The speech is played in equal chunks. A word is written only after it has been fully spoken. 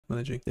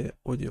managing the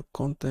audio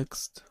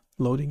context,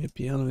 loading a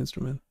piano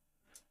instrument,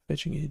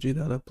 fetching EEG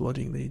data,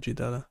 plotting the EEG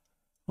data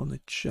on the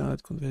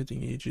chart,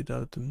 converting EEG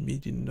data to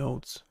MIDI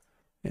notes,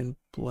 and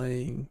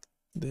playing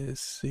the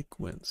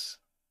sequence.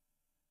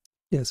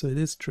 Yeah, so it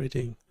is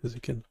treating, as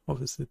you can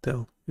obviously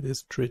tell, it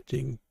is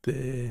treating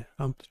the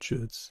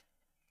amplitudes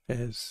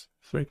as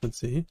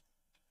frequency.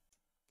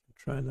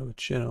 Try another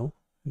channel,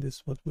 and this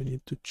is what we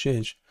need to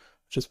change.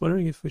 Just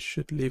wondering if we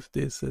should leave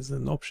this as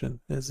an option,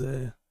 as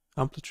a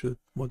amplitude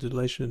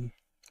modulation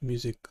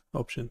music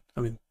option.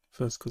 I mean,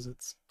 first because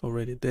it's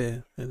already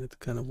there and it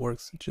kind of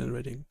works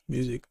generating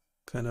music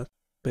kind of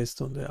based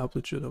on the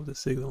amplitude of the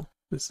signal.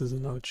 This is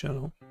another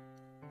channel.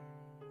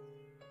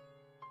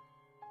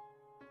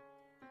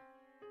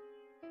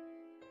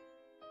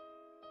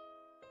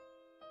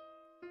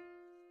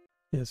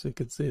 Yeah, so you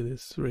can see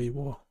these three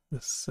were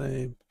the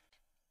same.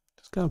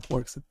 Just kind of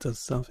works, it does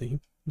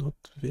something, not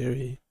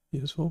very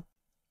useful.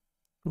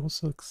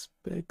 Also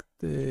expect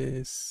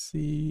the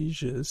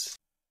seizures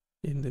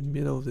in the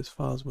middle of this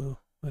file as well.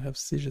 I have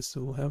seizures,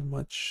 so we'll have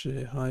much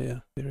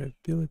higher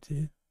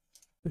variability.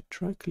 But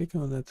try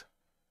clicking on that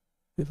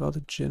without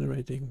it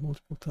generating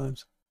multiple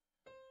times.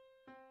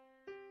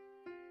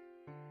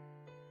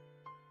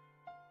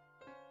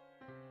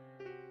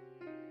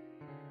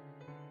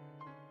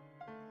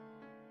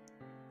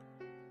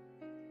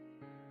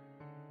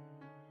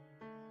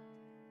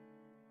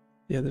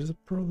 Yeah, there's a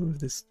problem with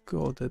this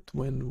code that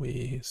when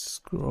we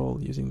scroll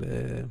using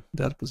the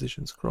data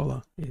position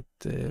scroller, it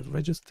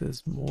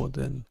registers more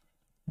than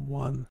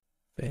one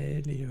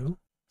value.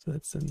 So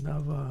that's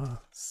another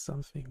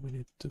something we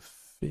need to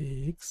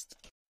fix.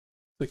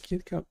 The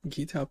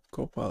GitHub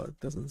Copilot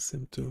doesn't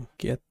seem to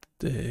get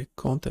the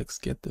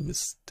context, get the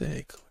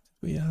mistake. What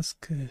did we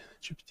ask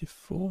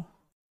GPT-4?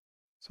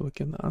 So we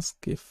can ask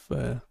if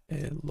a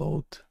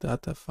load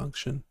data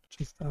function,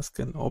 just ask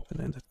an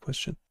open-ended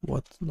question,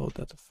 what load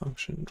data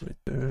function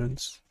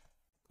returns,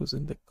 because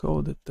in the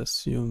code it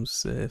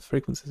assumes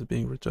frequencies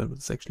being returned, but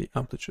it's actually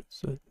amplitude,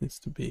 so it needs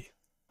to be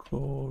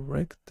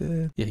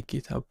corrected. Yeah,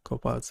 GitHub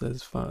Copilot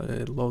says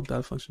load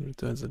data function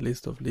returns a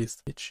list of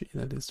lists. Each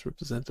inner list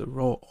represents a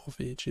row of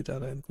EEG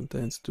data and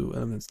contains two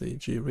elements, the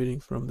EEG reading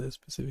from the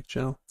specific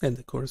channel and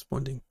the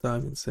corresponding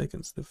time in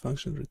seconds. The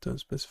function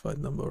returns specified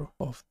number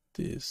of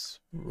these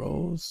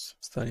rows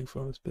starting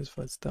from a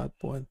specified start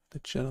point, the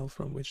channel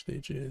from which the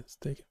EEG is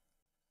taken.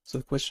 So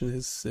the question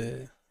is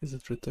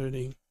it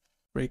returning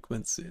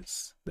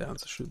frequencies? The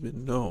answer should be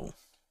no.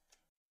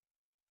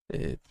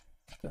 It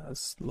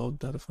does load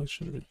data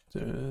function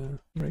return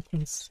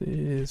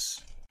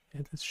frequencies?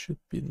 And it should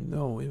be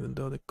no, even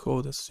though the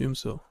code assumes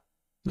so.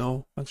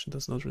 No, function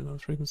does not return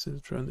frequencies,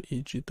 return the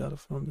EEG data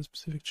from the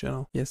specific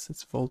channel. Yes,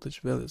 it's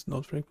voltage values,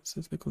 not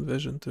frequencies. The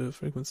conversion to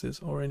frequencies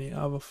or any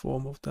other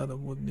form of data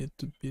would need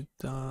to be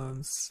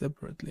done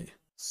separately.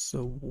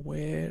 So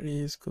where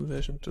is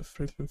conversion to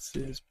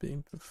frequencies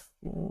being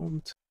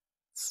performed?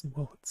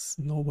 It's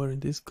nowhere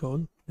in this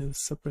code. There's a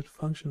separate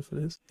function for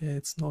this. Yeah,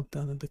 it's not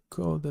done in the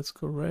code, that's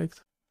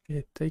correct.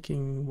 Yeah,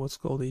 taking what's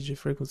called EEG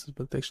frequencies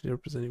but actually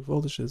representing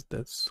voltages,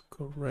 that's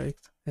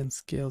correct, and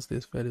scales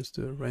these values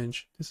to a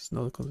range. This is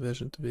not a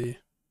conversion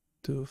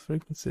to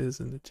frequencies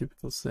in the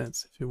typical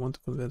sense. If you want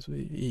to convert the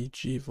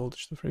EEG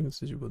voltage to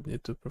frequencies, you would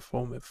need to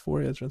perform a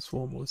Fourier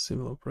transform or a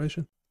similar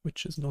operation,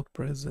 which is not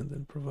present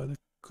and provided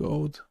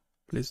code.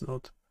 Please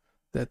note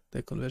that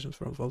the conversion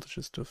from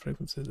voltages to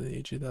frequencies in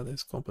EEG data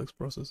is complex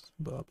process,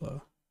 blah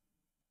blah.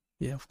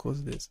 Yeah, of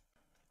course it is.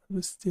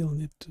 We still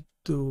need to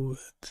do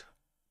it.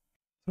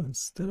 So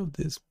instead of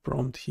this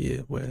prompt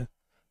here, where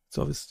it's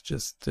obviously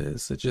just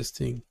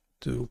suggesting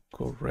to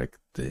correct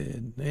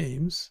the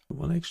names, I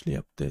want to actually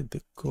update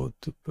the code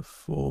to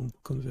perform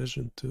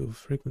conversion to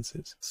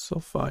frequencies. So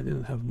far I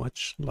didn't have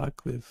much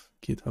luck with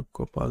GitHub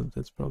Copilot.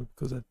 That's probably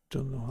because I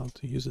don't know how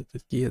to use it.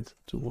 It's geared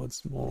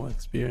towards more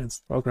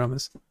experienced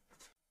programmers.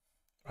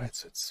 Right,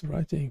 so it's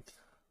writing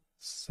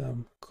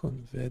some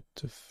convert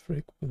to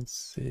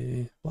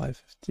frequency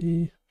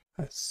FFT.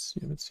 I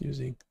assume it's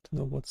using to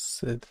know what's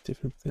the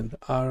difference between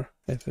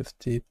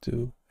RFFT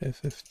to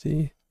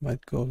FFT.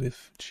 Might go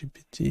with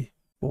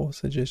GPT-4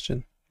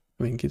 suggestion.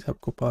 I mean, GitHub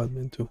Copilot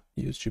meant to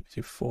use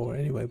GPT-4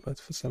 anyway, but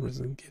for some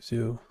reason it gives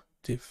you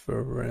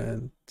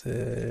different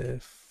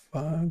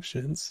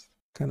functions.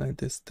 Can I at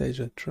this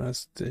stage I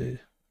trust the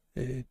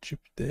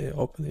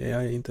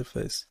OpenAI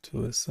interface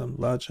to some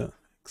larger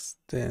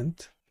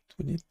extent?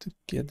 We need to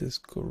get this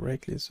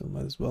correctly, so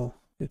might as well.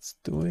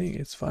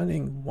 It's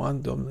finding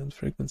one dominant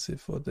frequency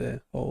for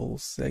the whole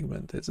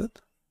segment, is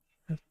it?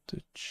 I have to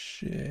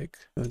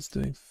check. No, it's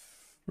doing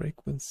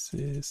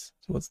frequencies.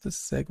 So what's the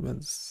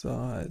segment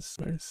size?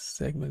 Where is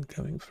segment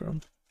coming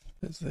from?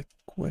 There's a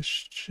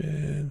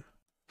question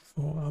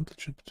for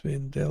amplitude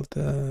between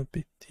delta,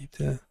 bit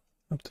theta,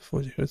 up to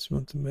 40 Hertz. You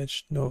want to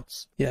match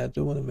nodes. Yeah, I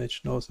do want to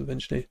match nodes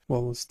eventually.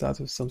 Well, we'll start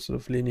with some sort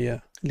of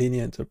linear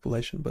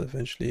interpolation, but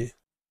eventually.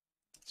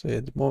 So yeah,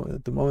 at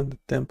the moment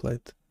the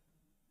template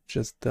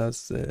just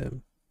does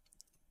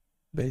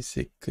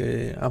basic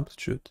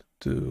amplitude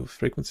to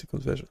frequency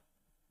conversion.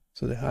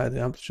 So the higher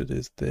the amplitude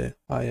is, the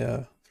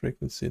higher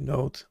frequency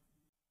note.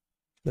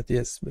 But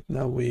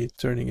now we're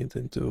turning it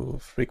into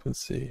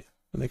frequency,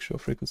 an actual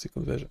frequency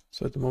conversion.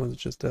 So at the moment it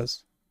just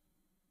does.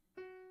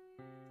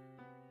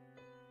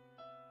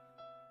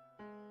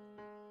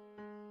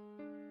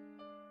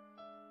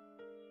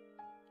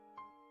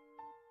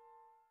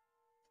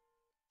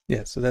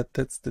 Yeah, so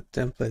that's the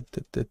template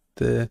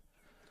that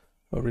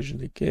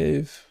originally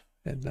gave,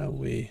 and now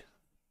we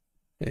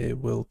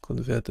will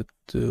convert it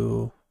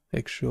to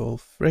actual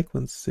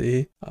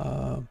frequency.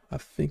 I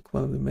think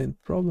one of the main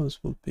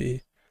problems will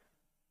be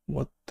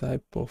what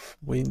type of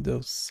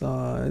window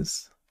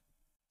size.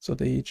 So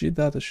the EEG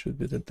data should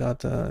be the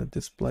data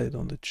displayed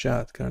on the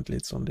chart. Currently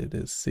it's only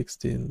the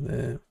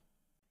 16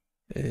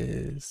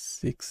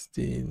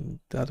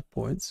 data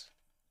points.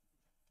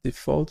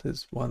 Default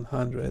is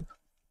 100.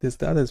 This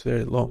data is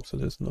very long, so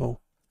there's no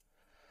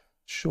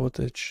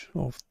shortage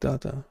of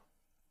data.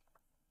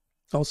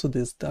 Also,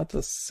 this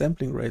data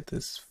sampling rate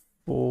is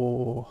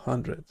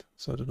 400.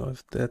 So I don't know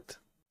if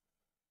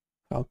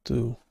how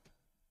to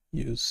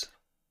use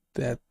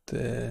that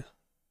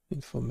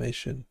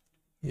information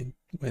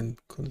when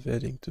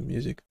converting to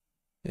music.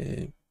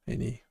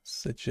 Any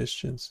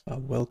suggestions are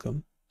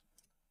welcome.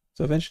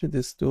 So eventually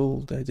this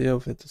tool, the idea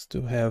of it is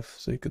to have,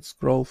 so you could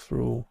scroll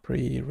through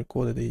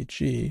pre-recorded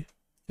EEG,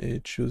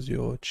 choose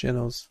your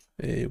channel's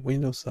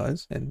window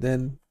size, and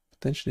then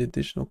potentially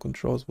additional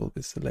controls will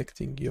be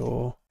selecting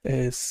your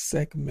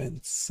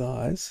segment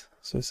size.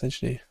 So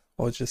essentially,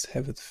 or just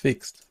have it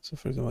fixed. So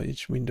for example,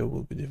 each window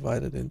will be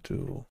divided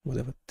into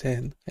whatever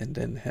 10, and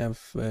then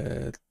have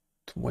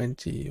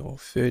 20 or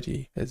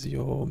 30 as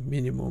your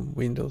minimum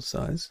window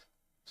size.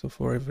 So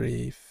for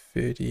every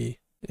 30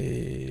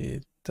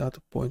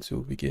 data points,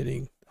 you'll be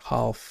getting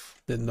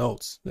half the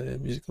notes, the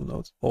musical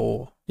notes.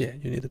 Or yeah,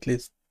 you need at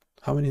least,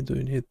 how many do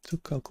you need to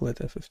calculate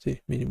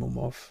FFT? Minimum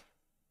of,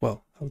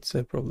 well, I would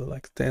say probably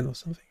like 10 or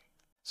something.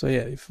 So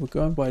yeah, if we're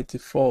going by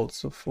default,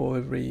 so for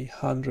every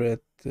 100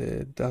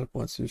 data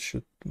points, we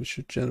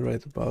should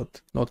generate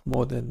about not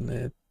more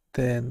than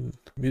 10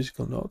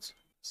 musical notes.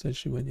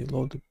 Essentially, when you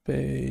load the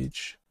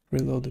page,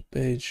 reload the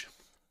page,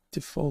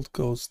 default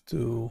goes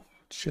to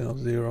channel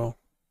 0,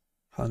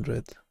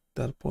 100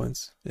 data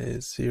points,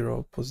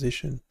 0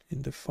 position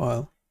in the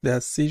file. There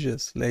are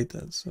seizures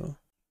later, so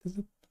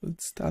will it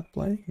start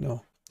playing?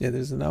 No. Yeah,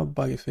 there's a now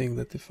buggy thing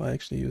that if I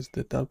actually use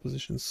the data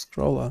position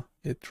scroller,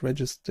 it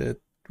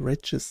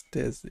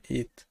registers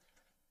it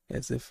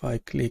as if I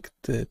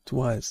clicked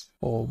twice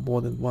or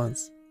more than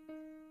once.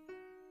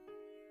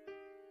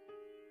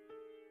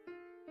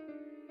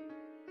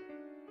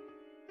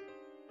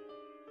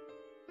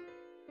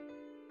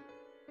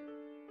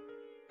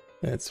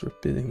 Yeah, it's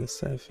repeating the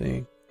same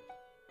thing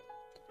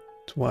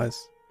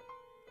twice.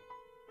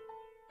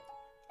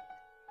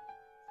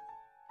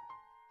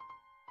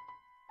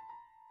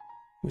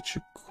 Which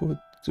you could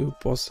do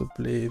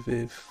possibly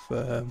with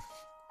a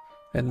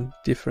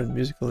different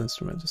musical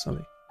instrument or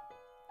something.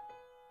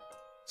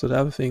 So the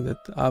other thing, that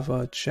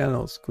other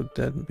channels could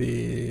then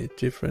be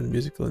different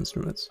musical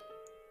instruments.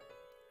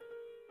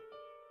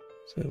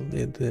 So you'll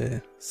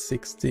need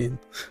 16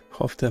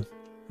 of them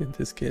in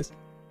this case.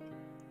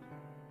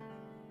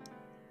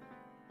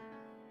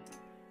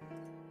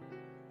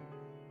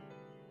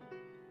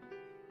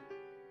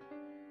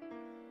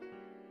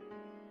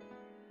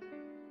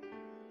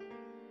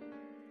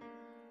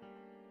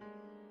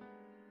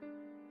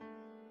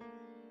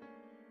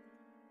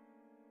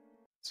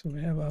 So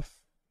we have a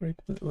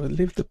frequent, we'll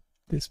leave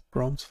these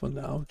prompts for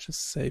now,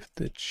 just save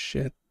the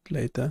chat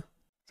later.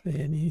 So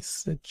any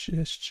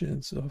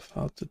suggestions of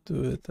how to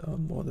do it are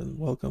more than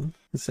welcome.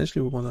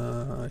 Essentially, we want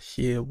to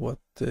hear what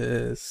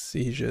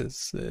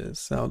seizures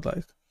sound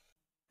like.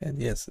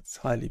 And yes, it's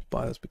highly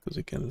biased because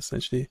you can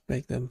essentially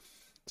make them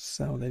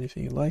sound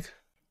anything you like.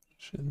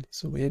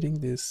 So we're adding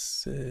this,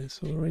 so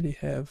we already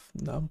have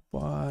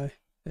NumPy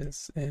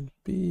as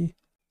NP.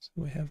 So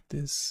we have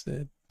this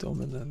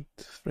dominant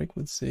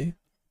frequency.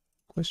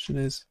 Question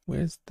is,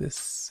 where's this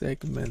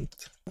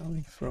segment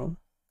coming from?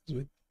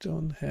 Because we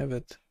don't have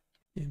it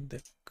in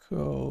the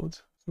code.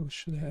 So we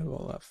should have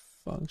all our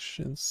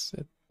functions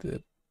at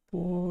the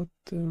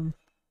bottom.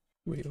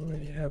 We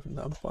already have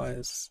NumPy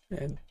as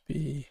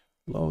NP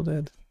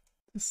loaded.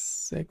 This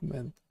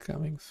segment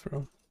coming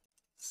from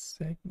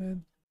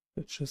segment.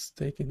 But just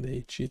taking the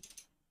EEG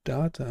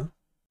data.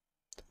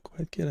 Don't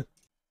quite get it.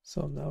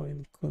 So now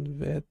in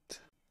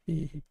convert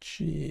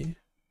EEG,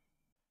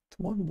 it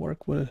won't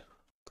work well.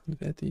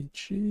 Convert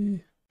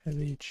EEG, have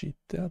EEG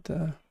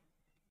data.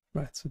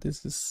 Right, so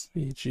this is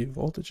EEG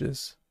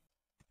voltages,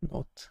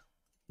 not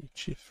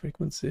EEG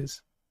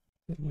frequencies.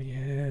 Then we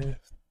have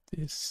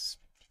this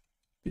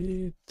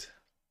bit.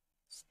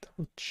 Let's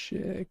double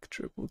check,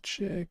 triple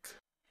check.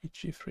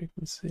 EEG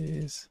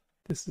frequencies.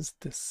 This is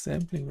the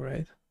sampling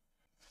rate.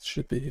 It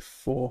should be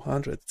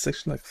 400. It's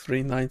actually like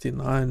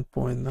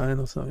 399.9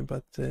 or something,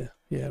 but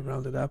yeah,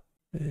 rounded up.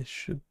 It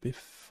should be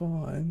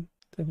fine.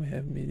 Then we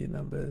have MIDI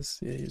numbers,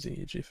 yeah, using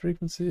EEG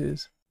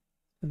frequencies,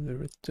 and we're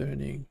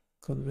returning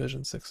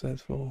conversion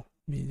successful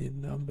MIDI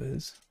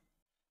numbers.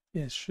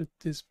 Yeah, should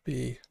this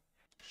be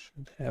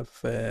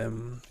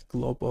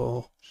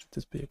global? Should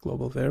this be a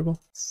global variable?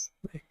 Let's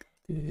make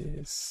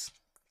this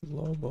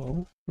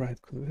global.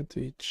 Right, convert to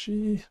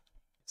EEG.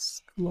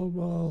 It's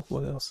global.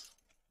 What else?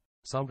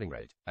 Sampling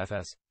rate,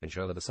 FS.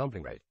 Ensure that the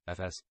sampling rate,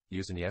 FS,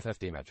 used in the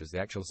FFT matches the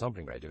actual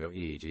sampling rate of your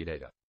EEG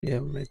data. Yeah,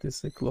 we made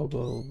this a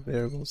global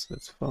variable, so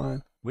that's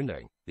fine.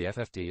 Windowing. The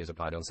FFT is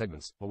applied on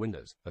segments or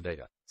windows of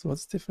data. So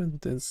what's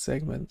different than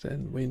segment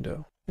and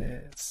window?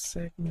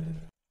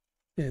 Segment.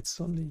 Yeah,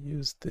 it's only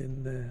used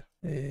in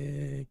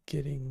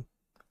getting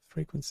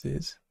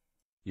frequencies.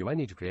 You might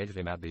need to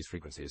creatively map these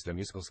frequencies to a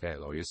musical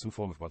scale or use some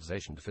form of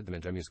quantization to fit them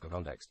into a musical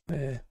context.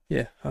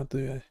 Yeah, how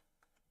do I?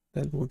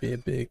 That would be a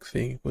big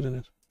thing, wouldn't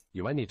it?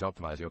 You might need to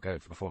optimize your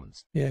code for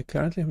performance. Yeah,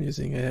 currently I'm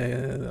using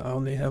I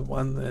only have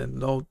one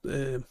note,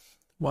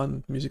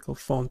 one musical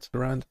font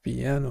around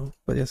piano.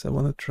 But yes, I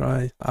want to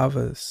try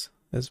others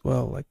as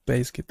well, like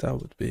bass guitar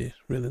would be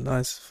really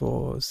nice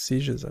for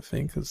seizures, I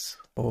think,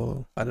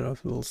 or I don't know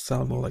if it will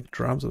sound more like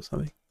drums or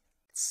something.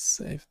 Let's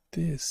save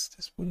this.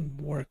 This wouldn't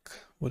work,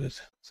 would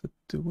it? So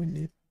do we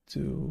need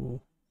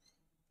to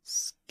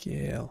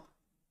scale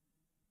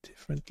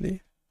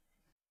differently?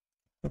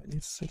 I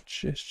need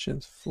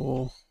suggestions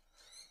for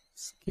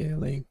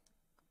scaling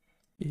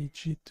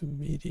EEG to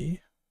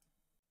MIDI.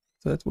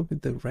 So that would be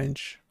the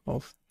range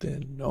of the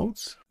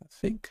notes, I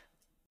think.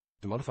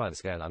 To modify the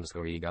scale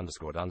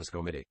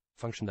 _EEG MIDI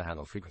function to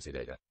handle frequency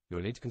data, you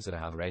will need to consider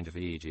how the range of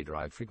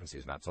EEG-derived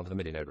frequencies maps onto the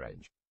MIDI node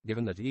range.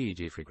 Given that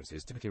EEG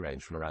frequencies typically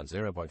range from around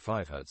 0.5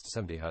 Hz to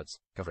 70 Hz,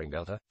 covering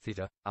delta,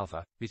 theta,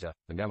 alpha, beta,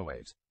 and gamma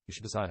waves, you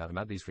should decide how to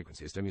map these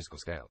frequencies to a musical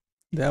scale.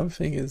 The other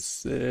thing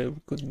is we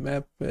could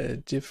map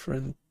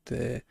different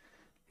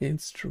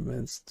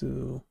instruments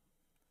to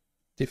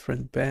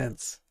different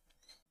bands.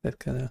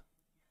 That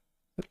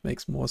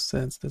makes more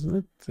sense,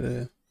 doesn't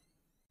it?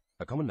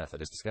 A common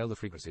method is to scale the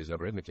frequencies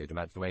logarithmically to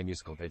match the way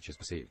musical pitch is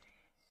perceived.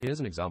 Here's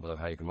an example of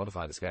how you can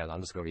modify the scale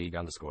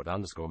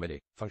 _EEG MIDI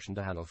function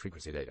to handle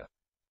frequency data.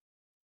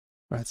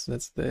 Right, so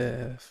that's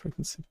the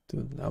frequency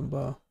to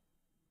number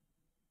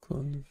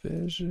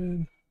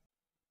conversion.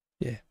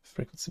 Yeah,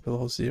 frequency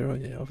below 0,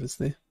 yeah,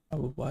 obviously.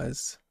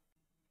 Otherwise,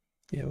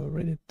 yeah, we're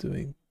already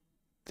doing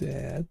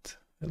that.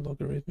 A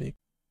logarithmic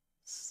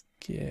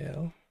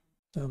scale.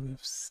 Now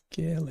with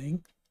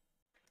scaling,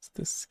 it's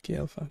the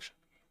scale function.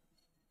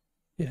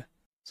 Yeah,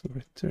 so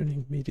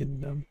returning median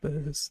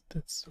numbers,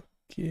 that's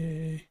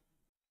okay.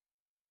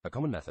 A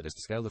common method is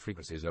to scale the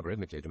frequencies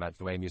logarithmically to match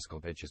the way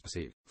musical pitch is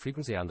perceived.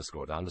 Frequency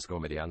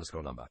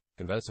 _MIDI number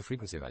converts a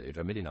frequency value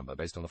to a MIDI number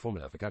based on the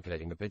formula for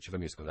calculating the pitch of a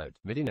musical note.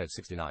 MIDI note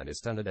 69 is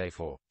standard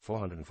A4,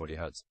 440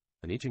 Hz,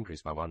 and each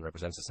increase by 1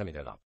 represents a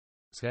semitone up.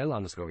 Scale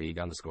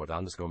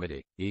 _EEG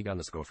MIDI,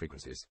 EEG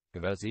frequencies,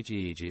 converts each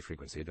EEG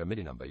frequency to a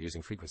MIDI number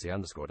using frequency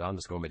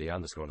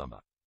 _MIDI number.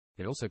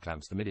 It also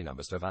clamps the MIDI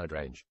numbers to a valid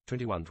range,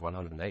 21 to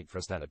 108 for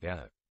a standard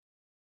piano.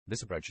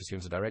 This approach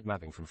assumes a direct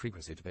mapping from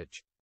frequency to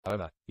pitch.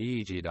 However,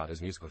 EEG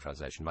data's musical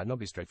translation might not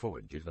be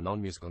straightforward due to the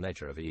non-musical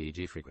nature of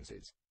EEG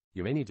frequencies.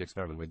 You may need to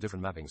experiment with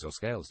different mappings or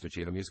scales to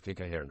achieve a musically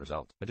coherent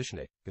result.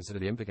 Additionally, consider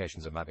the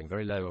implications of mapping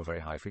very low or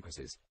very high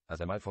frequencies, as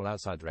they might fall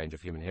outside the range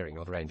of human hearing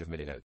or the range of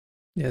MIDI notes.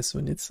 Yes,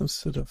 we need some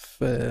sort of,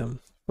 for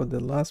the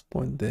last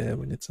point there,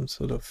 we need some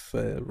sort of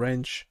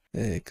range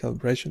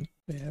calibration.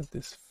 We have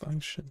this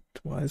function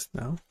twice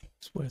now.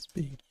 That's where it's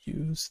being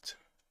used.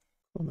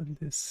 Comment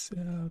this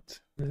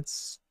out.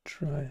 Let's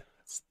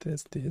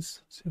test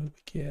this, see what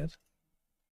we get.